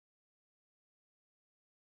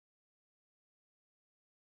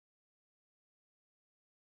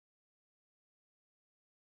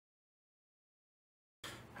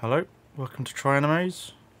Hello, welcome to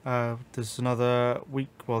AmiAmi's. This is another week,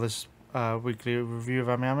 this weekly review of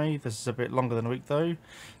AmiAmi. This is a bit longer than a week though,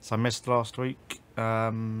 so I missed last week.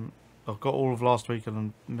 I've got all of last week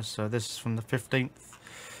and missed, so this is from the 15th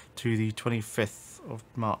to the 25th of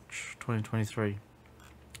March 2023.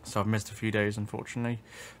 So I've missed a few days unfortunately,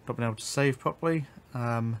 not been able to save properly,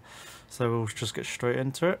 so we'll just get straight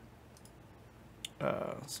into it.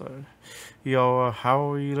 So your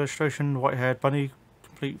Howie illustration, white-haired bunny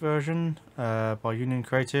complete version by Union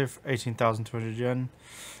Creative, 18,200 yen.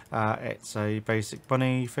 It's a basic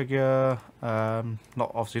bunny figure,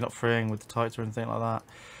 obviously not freeing with the tights or anything like that,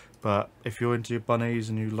 but if you're into your bunnies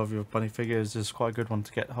and you love your bunny figures, this is quite a good one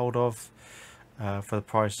to get hold of. For the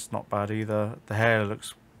price, not bad either. The hair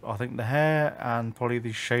looks, I think the hair and probably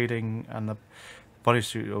the shading and the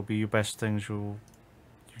bodysuit will be your best things you'll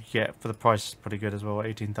get for the price. Is pretty good as well,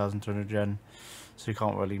 18,200 yen, so you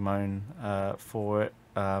can't really moan for it.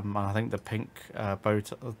 And I think the pink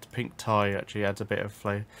the pink tie actually adds a bit of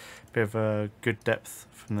a good depth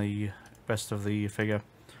from the rest of the figure.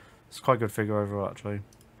 It's quite a good figure overall actually.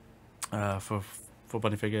 For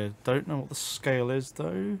bunny figure, don't know what the scale is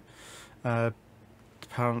though.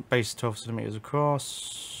 Base 12 centimeters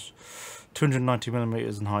across, 290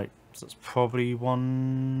 millimeters in height. So that's probably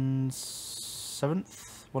 1/7,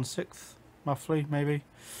 1/6, roughly, maybe.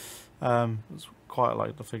 It's quite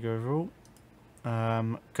like the figure overall.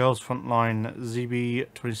 Girls Frontline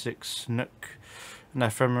ZB26 Nook, an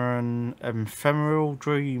ephemeral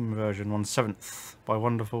dream version, 1/7 by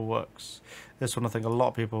Wonderful Works. This one I think a lot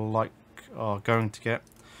of people are going to get.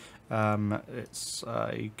 It's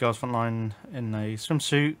a Girls Frontline in a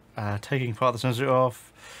swimsuit, taking part of the swimsuit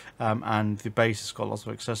off, and the base has got lots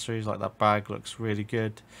of accessories, like that bag looks really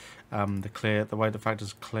good. The way the fact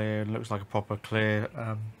is clear and looks like a proper clear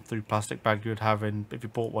through plastic bag you would have if you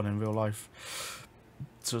bought one in real life.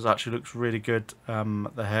 So it actually looks really good.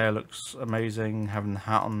 The hair looks amazing, having the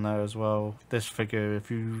hat on there as well. This figure,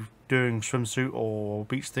 if you're doing swimsuit or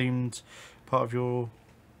beach themed part of your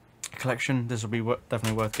collection, this will be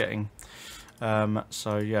definitely worth getting.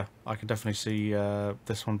 So yeah, I can definitely see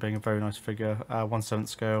this one being a very nice figure. 1/7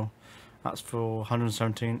 scale. That's for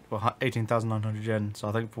 18,900 yen. So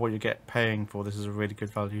I think for what you get paying for this is a really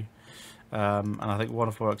good value. And I think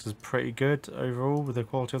Wonderful Works is pretty good overall with the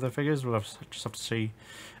quality of their figures. We'll just have to see.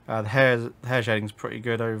 The hair shading is pretty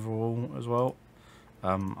good overall as well.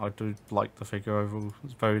 I do like the figure overall.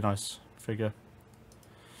 It's a very nice figure.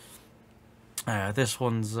 This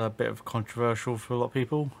one's a bit of controversial for a lot of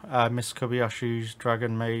people. Miss Kobayashi's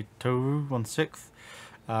Dragon Maid Toru 1/6.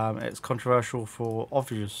 It's controversial for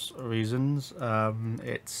obvious reasons.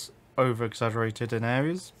 It's over exaggerated in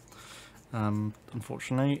areas,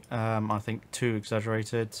 unfortunately. I think too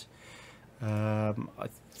exaggerated. I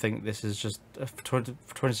think this is just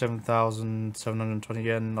 27,720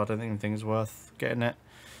 yen. I don't even think it's worth getting it.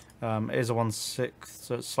 It is a 1/6,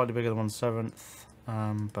 so it's slightly bigger than 1/7,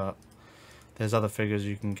 but there's other figures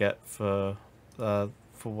you can get for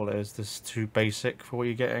what it is. This is too basic for what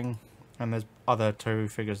you're getting, and there's other Toru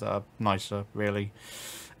figures that are nicer, really.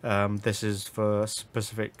 This is for a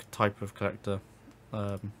specific type of collector.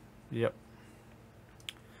 Yep.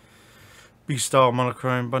 B-Star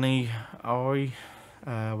Monochrome Bunny Aoi,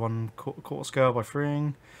 1/4 scale by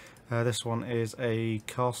Freeing. This one is a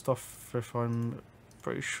cast-off, if I'm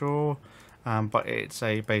pretty sure, but it's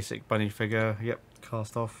a basic bunny figure. Yep,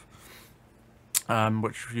 cast-off.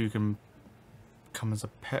 Which you can come as a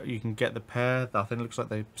pair. You can get the pair. I think it looks like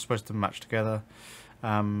they're supposed to match together.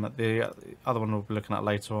 The other one we'll be looking at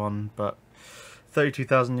later on, but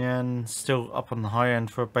 32,000 yen, still up on the high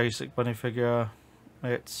end for a basic bunny figure.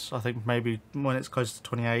 It's, I think maybe when it's close to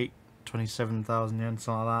 27,000 yen,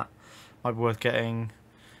 something like that, might be worth getting.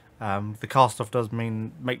 The cast off does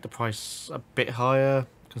make the price a bit higher,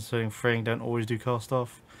 considering Freeing don't always do cast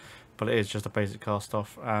off, but it is just a basic cast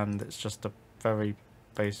off, and it's just a very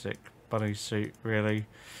basic bunny suit, really.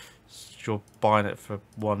 You're buying it for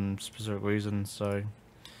one specific reason, so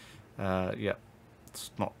yeah,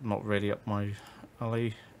 it's not really up my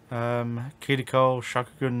alley. Kiriko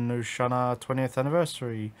Shakugun no Shana 20th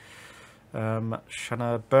anniversary.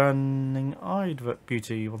 Shana Burning Eyed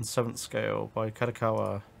Beauty 1/7 scale by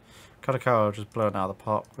Kadokawa. Kadokawa just blown out of the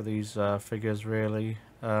park with these figures, really.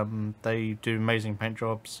 They do amazing paint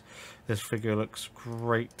jobs. This figure looks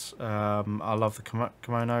great. I love the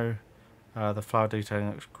kimono. The flower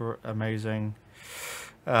detailing looks amazing.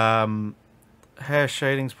 Hair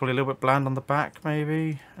shading's probably a little bit bland on the back,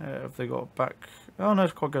 maybe. If they got a back, oh no,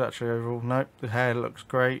 it's quite good actually overall. Nope, the hair looks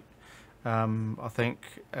great. I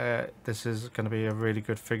think this is going to be a really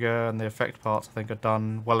good figure, and the effect parts I think are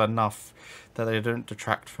done well enough that they don't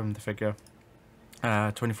detract from the figure.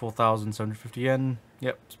 24,750 yen.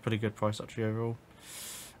 Yep, it's a pretty good price actually overall.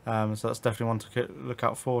 So that's definitely one to look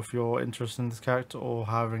out for if you're interested in this character or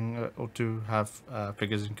do have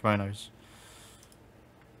figures in kimonos.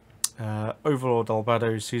 Overlord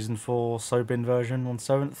Albado Season 4 Sobin version on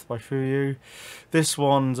 7th by Fuyu. This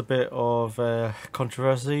one's a bit of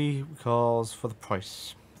controversy because for the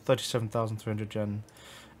price, 37,300 yen.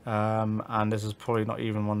 And this is probably not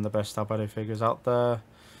even one of the best Albado figures out there.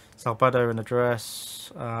 It's Albado in a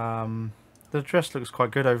dress. The dress looks quite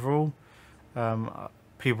good overall.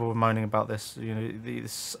 People were moaning about this,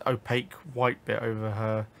 this opaque white bit over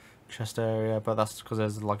her chest area, but that's because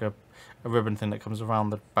there's like a ribbon thing that comes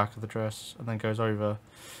around the back of the dress and then goes over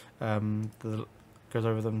them.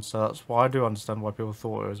 So that's why I do understand why people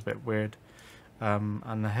thought it was a bit weird.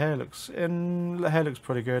 And the hair looks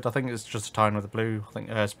pretty good. I think it's just a tone with the blue. I think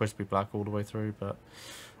the hair's supposed to be black all the way through, but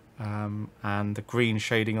and the green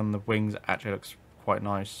shading on the wings actually looks quite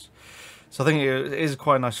nice. So I think it is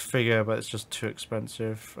quite a nice figure, but it's just too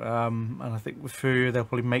expensive. And I think with Fuyu, they'll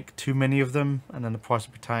probably make too many of them, and then the price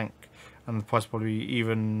will be tank. And the price will probably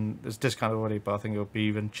even, it's discounted already, but I think it'll be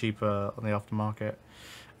even cheaper on the aftermarket.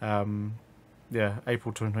 Yeah,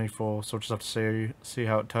 April 2024, so we'll just have to see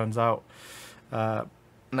how it turns out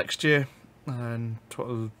next year, and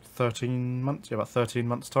 13 months, yeah, about 13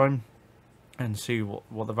 months time, and see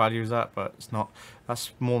what the value is at. But it's not,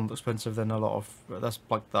 that's more expensive than a lot of, that's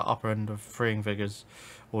like the upper end of freeing figures,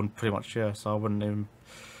 or pretty much, yeah. So I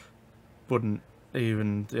wouldn't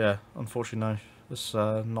even, yeah, unfortunately no, it's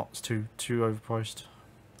not too overpriced.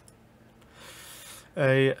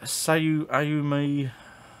 A AmiAmi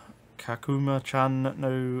Kakuma-chan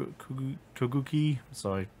no Koguki,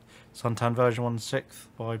 sorry, Suntan version 1/6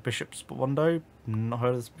 by Bishop's Wando. Not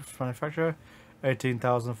heard of this manufacturer.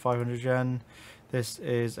 18,500 yen. This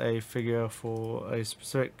is a figure for a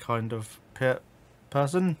specific kind of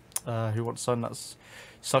person who wants something that's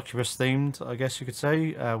succubus themed, I guess you could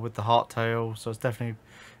say, with the heart tail. So it's definitely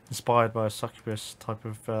inspired by a succubus type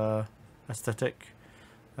of aesthetic.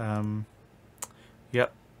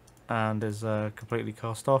 Yep, and is completely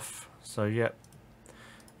cast off. So yep.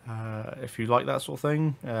 If you like that sort of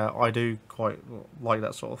thing, I do quite like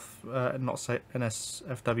that sort of not say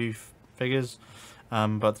NSFW figures,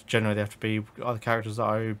 but generally they have to be other characters that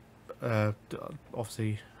I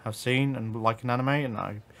obviously have seen and like in anime, and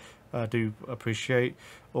I do appreciate,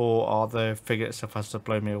 or are the figure itself has to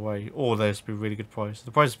blow me away, or there's to be a really good price.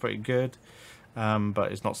 The price is pretty good,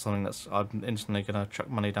 but it's not something that's I'm instantly gonna chuck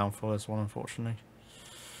money down for this one, unfortunately.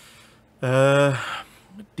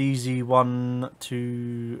 DZ1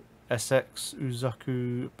 to SX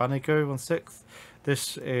Uzaku Baneko 1/6.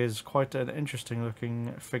 This is quite an interesting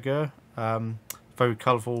looking figure, very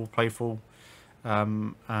colourful, playful,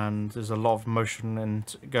 and there's a lot of motion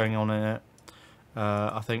and going on in it.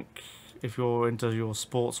 I think if you're into your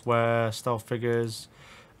sportswear style figures,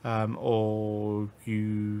 or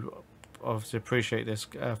you obviously appreciate this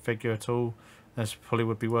figure at all, this probably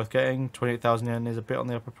would be worth getting. 28,000 yen is a bit on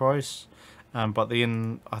the upper price. But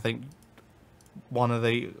I think one of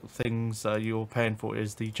the things you're paying for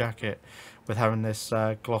is the jacket, with having this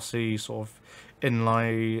glossy sort of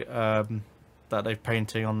inlay that they're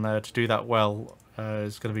painting on there. To do that well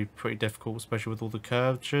is going to be pretty difficult, especially with all the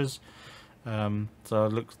curvatures. So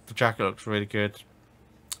the jacket looks really good.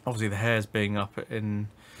 Obviously the hair's being up and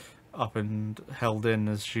held in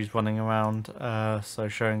as she's running around, so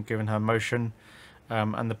giving her motion.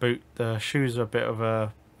 And the shoes are a bit of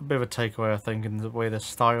a takeaway, I think, in the way they're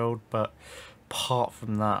styled, but apart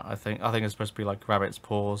from that, I think it's supposed to be like rabbit's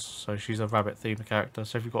paws, so she's a rabbit themed character.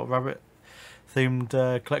 So if you've got a rabbit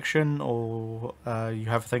themed collection, or you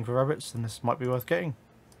have a thing for rabbits, then this might be worth getting.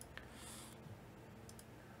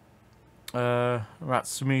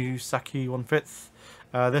 Ratsumi Saki 1/5.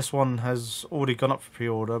 This one has already gone up for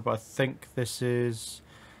pre-order, but I think this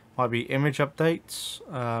might be image updates,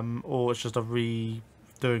 or it's just a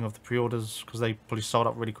redoing of the pre-orders because they probably sold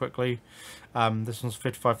up really quickly. This one's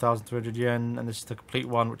 55,300 yen, and this is the complete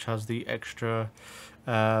one, which has the extra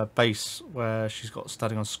base where she's got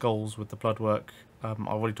standing on skulls with the blood work. I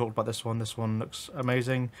already talked about this one. This one looks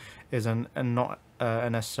amazing. Is not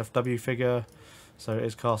an SFW figure, so it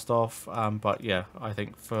is cast off. But yeah, I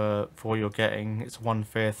think for what you're getting, it's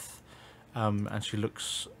 1/5, and she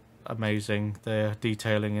looks amazing. The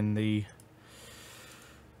detailing in the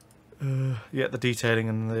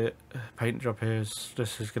paint job here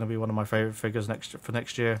this is going to be one of my favourite figures next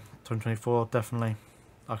year, 2024, definitely.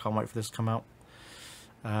 I can't wait for this to come out.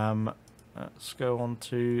 Let's go on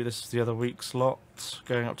to, this is the other week's lot,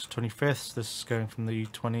 going up to 25th. This is going from the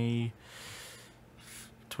 20th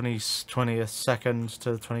second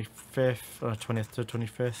to the 25th, or 20th to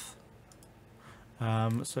 25th.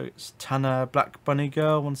 So it's Tanner Black Bunny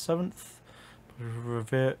Girl 1/7,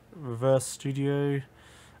 Reverse Studio.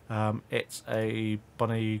 It's a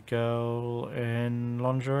bunny girl in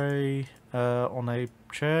lingerie on a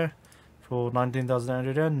chair for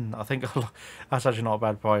 19,800 yen. I think that's actually not a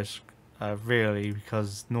bad price, really,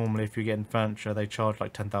 because normally if you're getting furniture they charge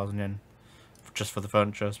like 10,000 yen just for the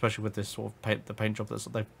furniture, especially with this sort of the paint job that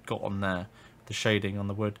they've got on there, the shading on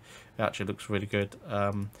the wood. It actually looks really good.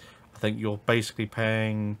 I think you're basically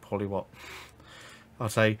paying probably what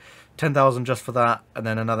I'd say 10,000 just for that, and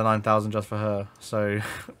then another 9,000 just for her. So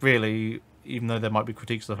really, even though there might be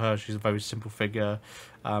critiques of her, she's a very simple figure.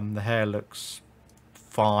 The hair looks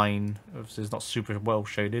fine. Obviously it's not super well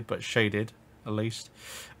shaded, but shaded at least.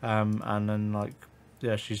 And then like,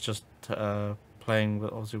 yeah, she's just playing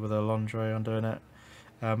with, obviously with her lingerie on doing it.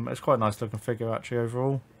 It's quite a nice looking figure actually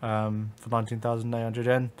overall, for 19,800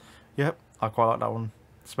 yen. Yep, I quite like that one,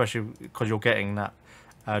 especially because you're getting that,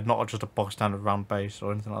 not just a box standard round base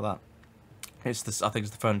or anything like that. It's this, I think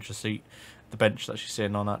it's the furniture seat, the bench that she's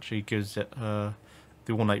sitting on actually gives it the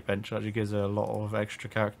ornate bench actually gives her a lot of extra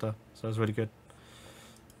character, so it's really good.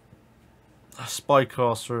 A Spy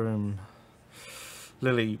Classroom,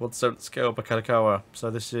 Lily 1/7 scale by Kadakawa.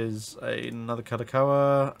 So this is another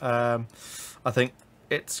Kadakawa. I think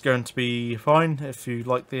it's going to be fine if you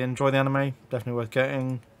enjoy the anime. Definitely worth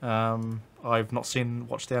getting. I've not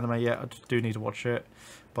watched the anime yet. I do need to watch it,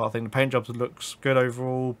 but I think the paint job looks good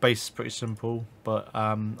overall. Base is pretty simple, but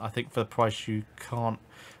I think for the price you can't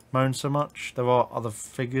moan so much. There are other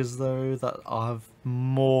figures though that have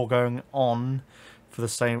more going on for the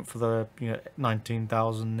same, for the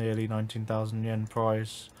 19,000, nearly 19,000 yen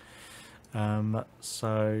price.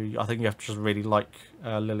 So I think you have to just really like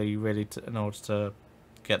Lily really in order to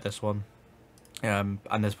get this one. And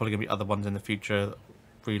there's probably gonna be other ones in the future,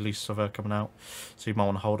 release of her coming out, so you might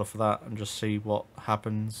want to hold off of that and just see what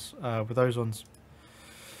happens with those ones.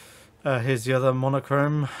 Here's the other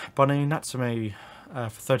monochrome bunny Natsumi for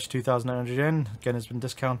 32,800 yen. Again, has been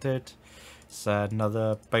discounted. It's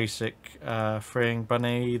another basic freeing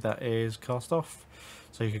bunny that is cast off,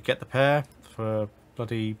 so you could get the pair for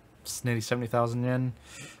bloody nearly 70,000 yen,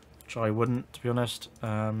 which I wouldn't, to be honest.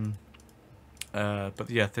 But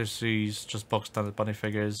yeah, this is just box standard bunny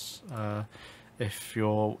figures. If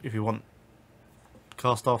you want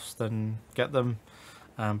cast offs, then get them,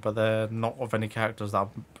 but they're not of any characters that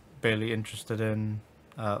I'm barely interested in.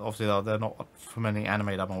 Obviously they're not from any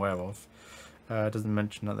anime that I'm aware of. It doesn't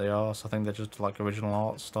mention that they are, so I think they're just like original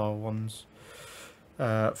art style ones.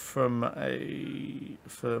 From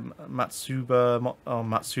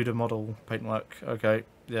Matsuda model paintwork. Okay,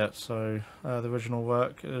 yeah. So the original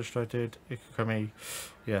work illustrated Ikukami.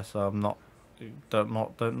 Yes, I'm not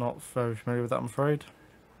very familiar with that, I'm afraid.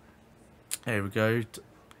 Here we go.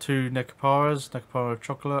 Two Nekopara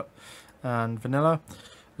chocolate and vanilla.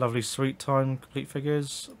 Lovely sweet time complete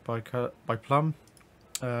figures by Plum.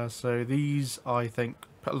 So these I think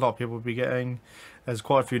a lot of people will be getting. There's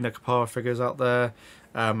quite a few Nekopara figures out there,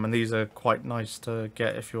 and these are quite nice to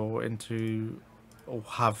get if you're into or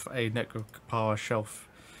have a Nekopara shelf.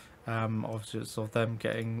 Obviously it's of them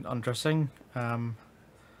getting undressing.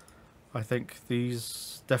 I think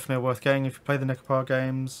these definitely are worth getting if you play the Nekopara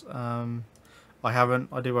games. I haven't,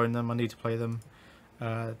 I do own them, I need to play them.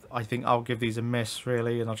 I think I'll give these a miss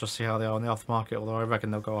really, and I'll just see how they are on the aftermarket, although I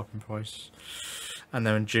reckon they'll go up in price. And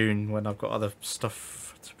they're in June when I've got other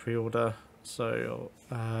stuff to pre-order, so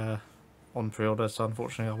on pre-order, so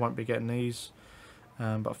unfortunately I won't be getting these.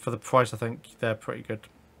 But for the price I think they're pretty good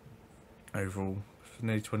overall, for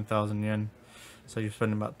nearly 20,000 yen. So you're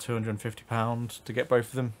spending about £250 to get both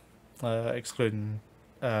of them, excluding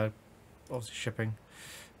obviously shipping.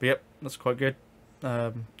 But yep, that's quite good.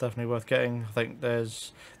 Definitely worth getting. I think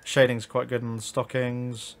there's shading's quite good on the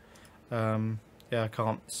stockings. Yeah, I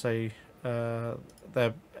can't say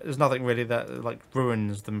there's nothing really that like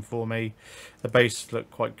ruins them for me. The base look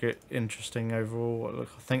quite good, interesting overall. I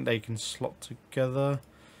think they can slot together.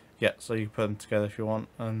 Yeah, so you put them together if you want,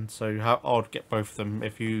 and so I would get both of them.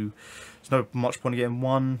 If you, there's no much point in getting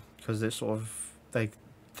one because it's sort of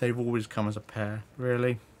they've always come as a pair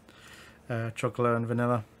really. Chocolate and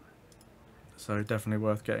vanilla, so definitely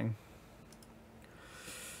worth getting.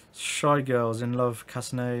 Shy Girls in Love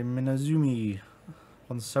Kasane Minazumi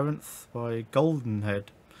 1/7 by Golden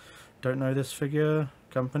Head. Don't know this figure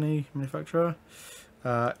company manufacturer.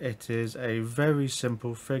 It is a very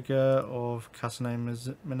simple figure of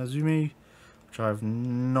Kasane Minazumi. which I have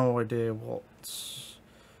no idea what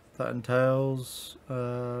that entails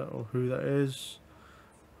or who that is.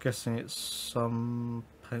 Guessing it's some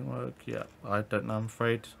paintwork. Yeah, I don't know, I'm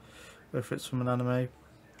afraid, if it's from an anime.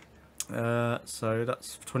 So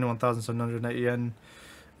that's 21,780 yen.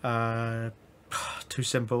 Too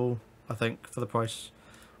simple, I think, for the price.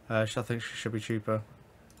 I think she should be cheaper.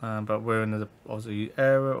 But we're in the obviously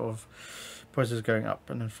era of prices going up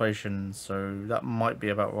and inflation, so that might be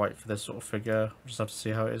about right for this sort of figure. We'll just have to see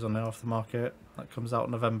how it is on the aftermarket. That comes out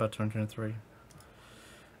in November 2023.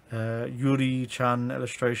 Yuri-chan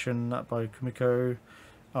illustration by Kumiko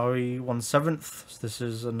Ari 1/7. So this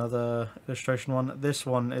is another illustration one. This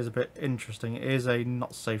one is a bit interesting. It is a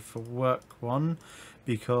not safe for work one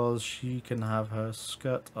because she can have her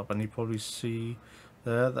skirt up, and you probably see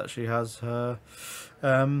there that she has her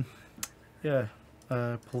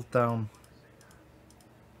pulled down.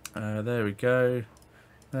 There we go.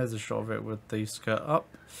 There's a shot of it with the skirt up.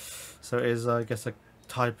 So it is, I guess, a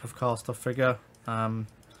type of cast-off figure.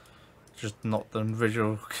 Just not the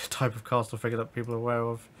original type of cast-off figure that people are aware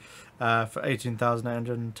of. For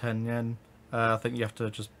 18,810 yen. I think you have to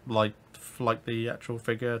just like the actual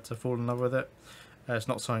figure to fall in love with it. It's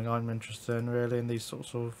not something I'm interested in really in these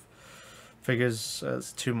sorts of figures.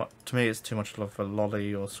 It's too much to me. It's too much love for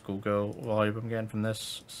lolly or schoolgirl vibe I'm getting from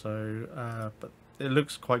this. So, but it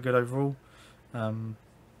looks quite good overall.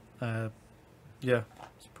 Yeah,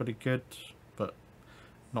 it's pretty good, but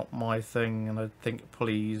not my thing, and I think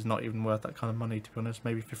probably is not even worth that kind of money, to be honest.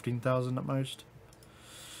 Maybe 15,000 at most.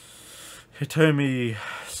 Hitomi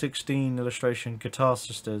 16 illustration Guitar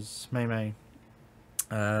Sisters Mei.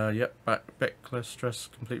 Yep, backless dress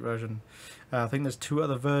complete version. I think there's two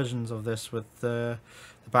other versions of this with the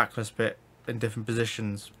backless bit in different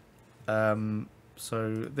positions. So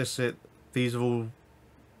these are all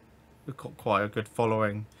got quite a good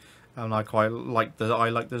following, and I quite like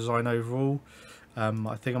the design overall.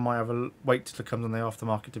 I think I might have a wait till it comes on the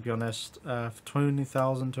aftermarket, to be honest. For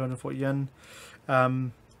 20,240 yen.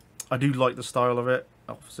 I do like the style of it.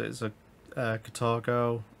 Obviously, it's a guitar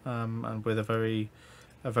girl, and with a very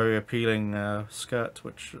appealing skirt,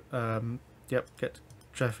 which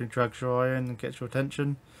definitely drags your eye in and gets your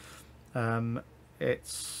attention.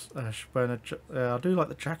 It's wearing I do like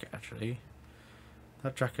the jacket actually.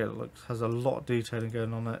 That jacket has a lot of detailing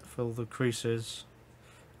going on it for all the creases,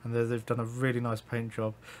 and they've done a really nice paint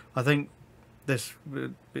job. I think this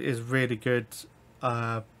is really good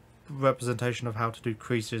representation of how to do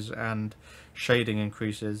creases and shading in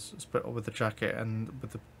creases, with the jacket and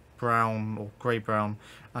with the brown or grey brown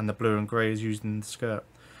and the blue and grey is used in the skirt.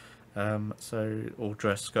 Or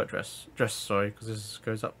dress, sorry, because this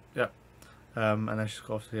goes up. Yeah. And then she's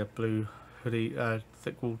got obviously a blue hoodie,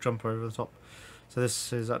 thick wool jumper over the top. So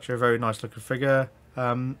this is actually a very nice looking figure.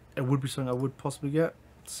 It would be something I would possibly get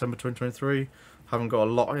December 2023. Haven't got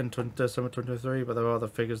a lot in December 2023, but there are other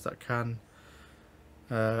figures that can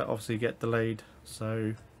obviously get delayed.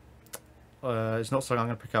 So it's not something I'm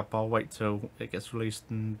going to pick up. I'll wait till it gets released,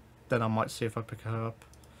 and then I might see if I pick her up.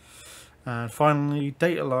 And finally,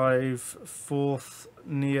 Data Live 4th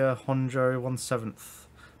Nia Honjo 1/7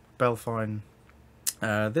 Belfine.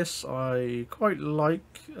 This I quite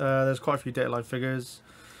like. There's quite a few Data Live figures,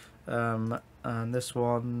 and this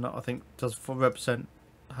one I think does represent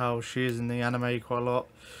how she is in the anime quite a lot.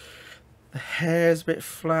 The hair's a bit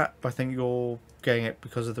flat, but I think you're getting it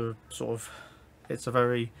because of the sort of, it's a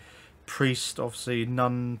very priest, obviously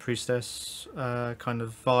nun priestess kind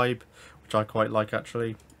of vibe, which I quite like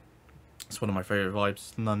actually. It's one of my favourite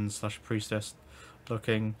vibes, nun / priestess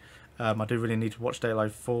looking. I do really need to watch Data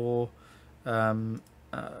Live 4.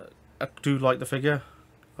 I do like the figure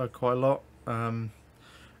quite a lot. And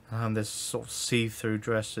this sort of see-through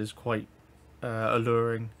dress is quite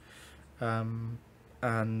alluring. And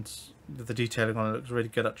the detailing on it looks really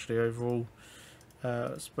good actually overall.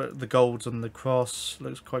 But the golds on the cross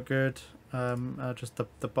looks quite good. Just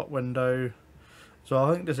the butt window. So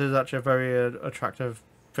I think this is actually a very attractive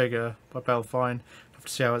figure by Belfine. Have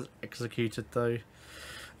to see how it's executed though.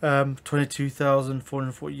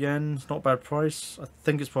 22,440 yen. It's not a bad price. I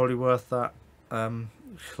think it's probably worth that.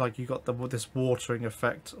 Like you got this watering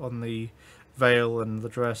effect on the veil and the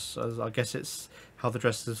dress, as I guess it's how the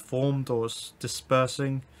dress is formed or it's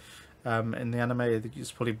dispersing. In the anime, I think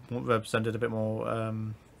it's probably represented a bit more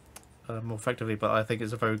effectively, but I think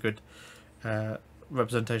it's a very good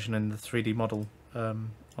representation in the 3D model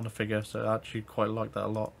on a figure, so I actually quite like that a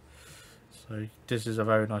lot. So this is a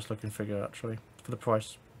very nice looking figure actually for the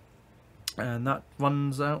price. And that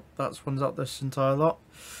runs out this entire lot.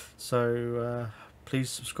 So please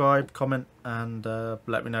subscribe, comment, and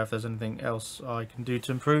let me know if there's anything else I can do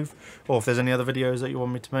to improve, or if there's any other videos that you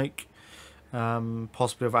want me to make,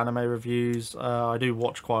 possibly of anime reviews. I do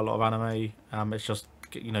watch quite a lot of anime. It's just,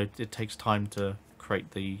 you know, it takes time to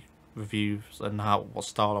create the reviews and what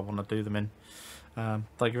style I want to do them in.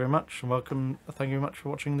 Thank you very much, and welcome. Thank you very much for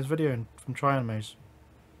watching this video from AmiAmi.